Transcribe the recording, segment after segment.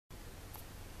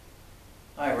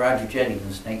Hi, Roger Jetty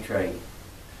from Snake Trade.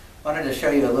 Wanted to show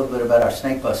you a little bit about our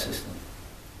snake bus system.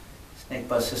 Snake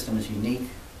bus system is unique.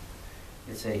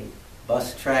 It's a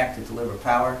bus track to deliver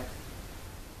power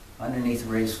underneath a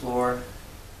raised floor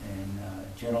in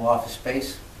general office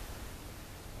space.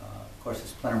 Of course,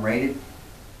 it's plenum rated.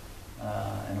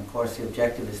 And of course, the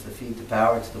objective is to feed the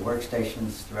power to the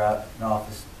workstations throughout an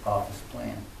office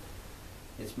plan.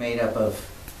 It's made up of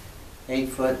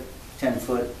 8-foot,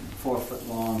 10-foot, 4-foot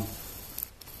long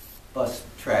bus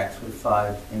tracks with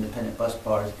 5 independent bus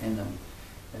bars in them.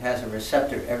 It has a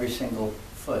receptor every single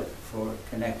foot for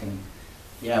connecting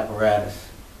the apparatus.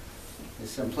 The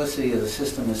simplicity of the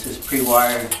system is this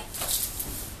pre-wired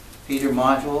feeder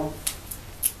module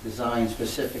designed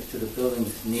specific to the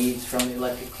building's needs from the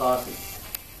electric closet.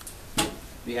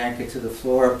 Be anchored to the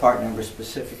floor, part number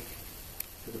specific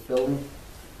to the building.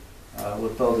 We'll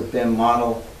build a BIM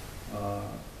model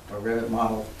or rivet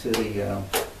model to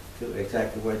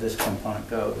exactly where this component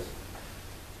goes.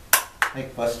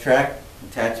 Snake bus track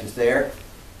attaches there,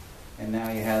 and now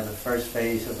you have the first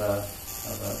phase of a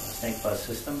snake bus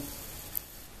system.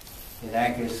 It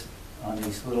anchors on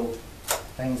these little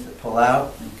things that pull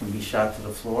out and can be shot to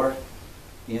the floor.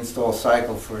 The install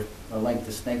cycle for a length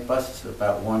of snake bus is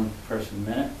about 1 person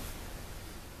minute.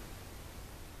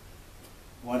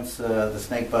 Once the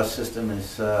snake bus system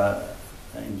is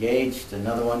engaged,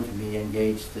 another one can be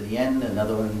engaged to the end,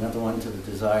 another one to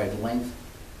the desired length.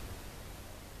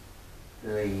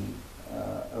 The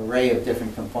array of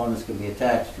different components can be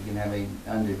attached. You can have a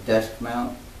under desk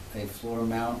mount, a floor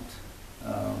mount,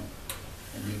 and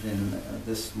even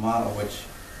this model, which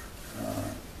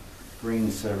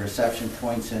brings reception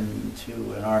points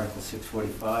into an Article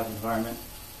 645 environment.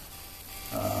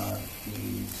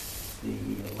 The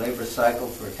labor cycle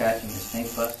for attaching a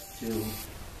snake bus to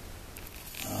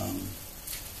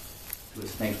a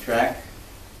snake track.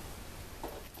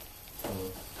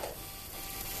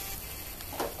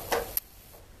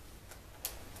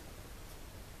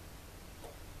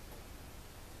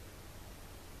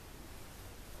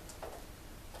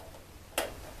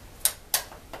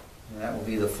 And that will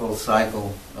be the full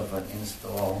cycle of an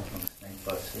install of a snake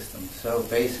bus system. So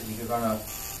basically, you're going to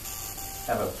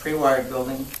have a pre-wired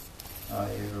building.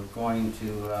 You're going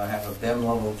to have a BIM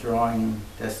level drawing,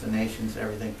 destinations,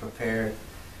 everything prepared.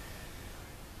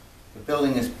 The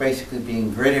building is basically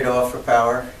being gridded off for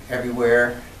power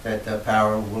everywhere that the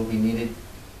power will be needed,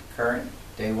 current,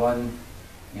 day one,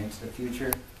 into the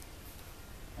future.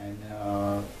 And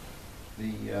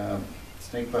the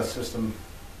snake bus system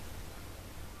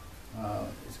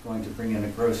is going to bring in a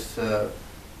gross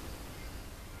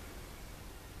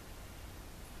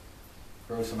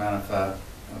amount of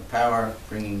power,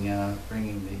 bringing the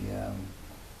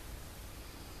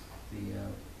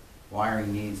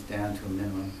wiring needs down to a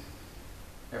minimum.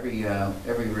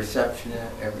 Every reception,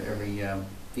 every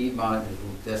feed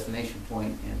module destination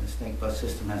point in the snake bus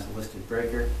system has a listed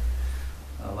breaker,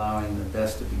 allowing the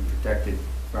best to be protected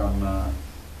from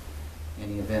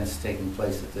any events taking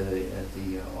place at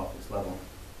the office level.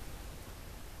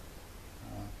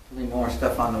 Plenty more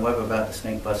stuff on the web about the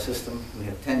snake bus system. We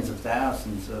have tens of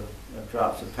thousands of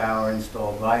drops of power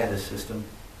installed via the system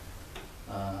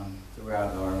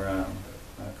throughout our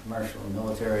commercial,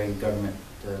 military, and government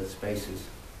spaces.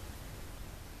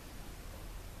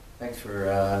 Thanks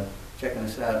for checking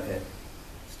us out at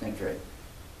Snake Trade.